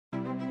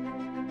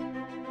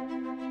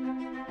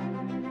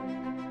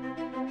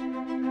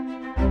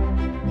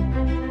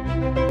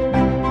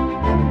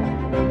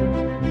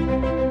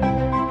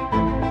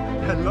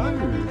Hello.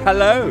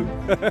 Hello.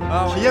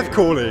 Kyiv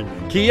calling.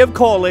 Kyiv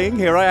calling,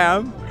 here I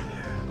am.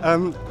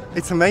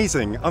 It's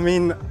amazing. I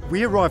mean,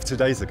 we arrived 2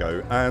 days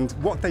ago, and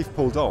what they've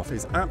pulled off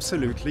is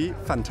absolutely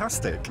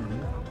fantastic.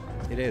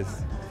 It is.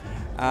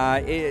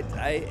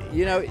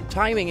 You know,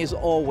 timing is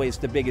always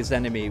the biggest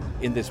enemy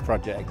in this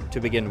project to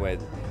begin with,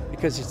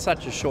 because it's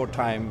such a short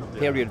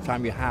period of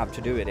time you have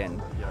to do it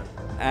in.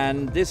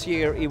 And this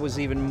year it was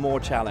even more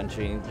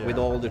challenging with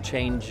all the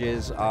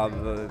changes of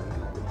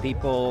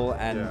people,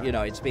 and you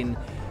know, it's been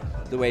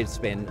the way it's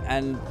been.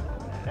 And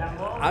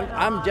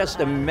I'm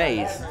just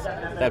amazed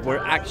that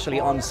we're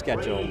actually on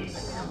schedule.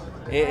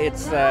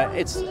 It's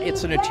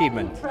an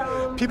achievement.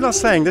 People are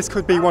saying this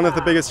could be one of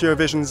the biggest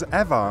Eurovisions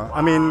ever.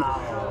 I mean,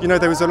 you know,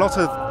 there was a lot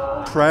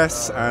of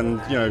press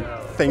and, you know,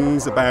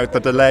 things about the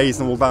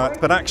delays and all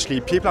that, but actually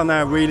people are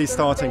now really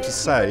starting to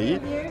say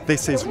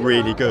this is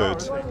really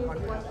good.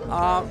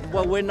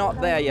 Well, we're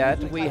not there yet.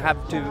 We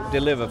have to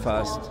deliver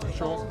first.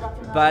 Sure.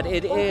 But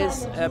it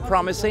is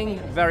promising,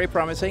 very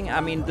promising.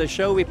 I mean, the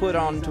show we put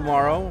on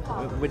tomorrow,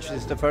 which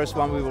is the first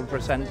one we will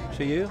present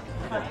to you,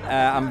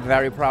 I'm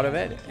very proud of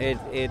it.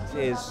 It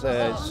is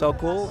so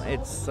cool.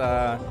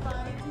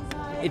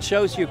 It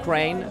shows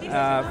Ukraine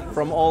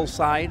from all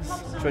sides,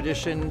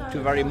 tradition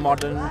to very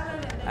modern,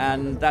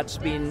 and that's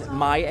been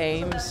my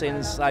aim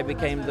since I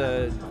became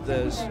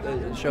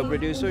the show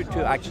producer,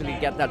 to actually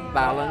get that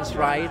balance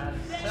right,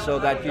 so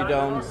that you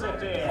don't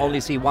only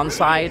see one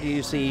side,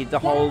 you see the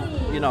whole,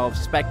 you know,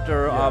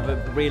 spectre of a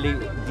really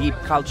deep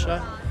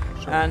culture.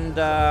 And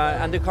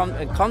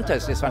the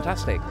contest is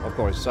fantastic, of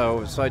course,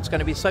 so it's going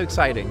to be so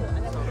exciting.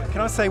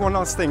 Can I say one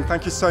last thing?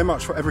 Thank you so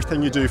much for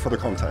everything you do for the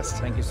contest.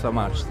 Thank you so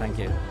much. Thank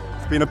you.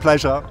 It's been a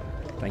pleasure.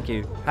 Thank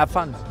you. Have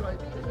fun.